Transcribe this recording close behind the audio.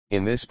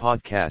In this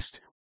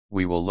podcast,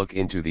 we will look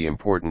into the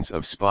importance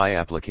of spy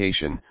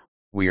application.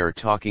 We are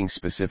talking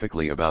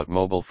specifically about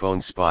mobile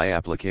phone spy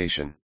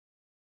application.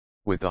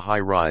 With the high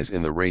rise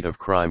in the rate of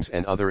crimes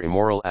and other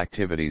immoral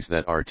activities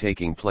that are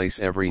taking place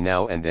every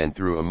now and then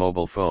through a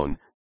mobile phone,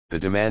 the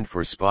demand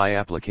for spy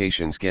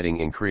applications getting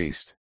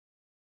increased.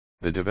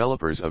 The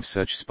developers of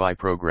such spy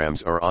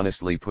programs are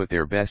honestly put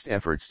their best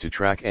efforts to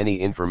track any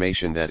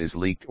information that is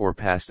leaked or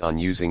passed on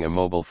using a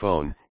mobile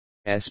phone,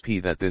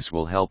 that this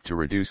will help to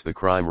reduce the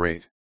crime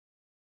rate.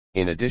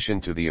 In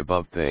addition to the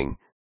above thing,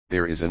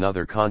 there is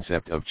another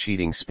concept of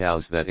cheating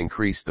spies that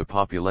increase the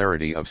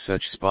popularity of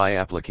such spy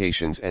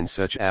applications, and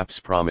such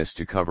apps promise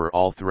to cover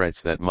all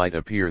threats that might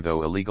appear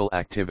though illegal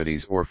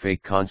activities or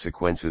fake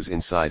consequences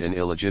inside an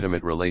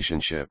illegitimate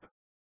relationship.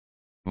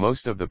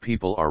 Most of the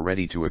people are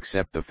ready to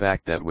accept the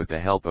fact that with the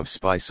help of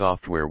spy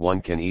software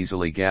one can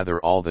easily gather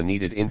all the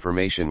needed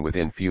information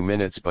within few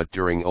minutes, but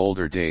during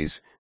older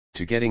days,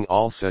 to getting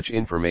all such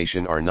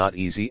information are not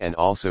easy and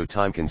also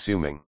time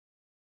consuming.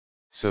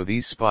 So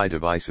these spy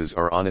devices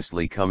are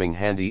honestly coming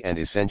handy and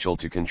essential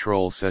to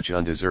control such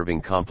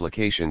undeserving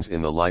complications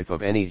in the life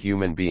of any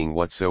human being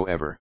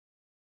whatsoever.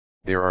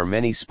 There are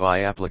many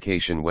spy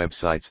application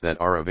websites that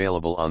are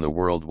available on the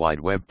World Wide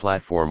Web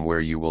platform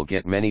where you will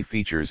get many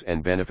features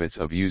and benefits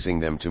of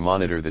using them to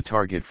monitor the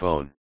target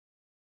phone.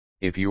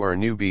 If you are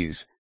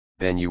newbies,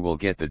 then you will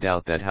get the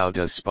doubt that how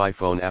does spy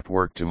phone app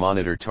work to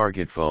monitor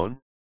target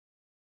phone?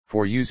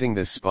 For using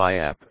this spy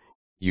app,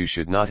 you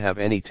should not have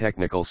any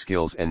technical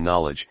skills and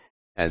knowledge,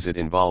 as it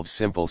involves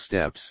simple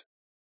steps.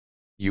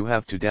 You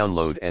have to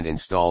download and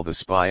install the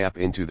spy app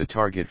into the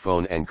target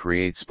phone and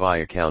create spy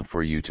account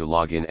for you to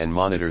log in and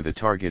monitor the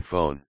target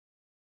phone.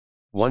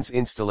 Once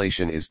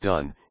installation is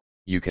done,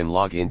 you can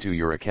log into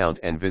your account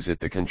and visit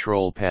the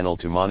control panel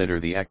to monitor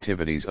the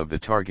activities of the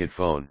target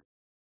phone.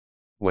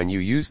 When you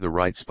use the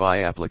right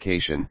spy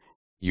application,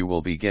 you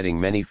will be getting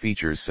many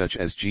features such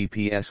as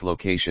GPS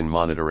location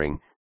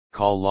monitoring,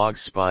 call log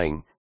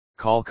spying,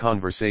 call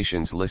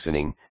conversations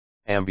listening,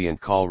 ambient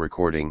call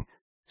recording,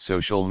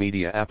 social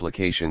media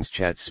applications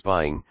chat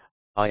spying,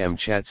 IM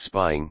chat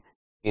spying,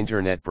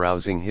 internet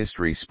browsing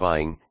history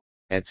spying,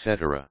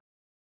 etc.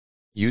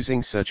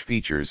 Using such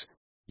features,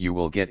 you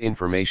will get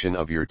information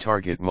of your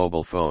target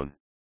mobile phone.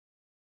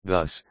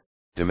 Thus,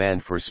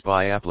 demand for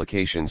spy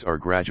applications are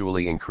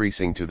gradually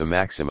increasing to the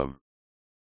maximum.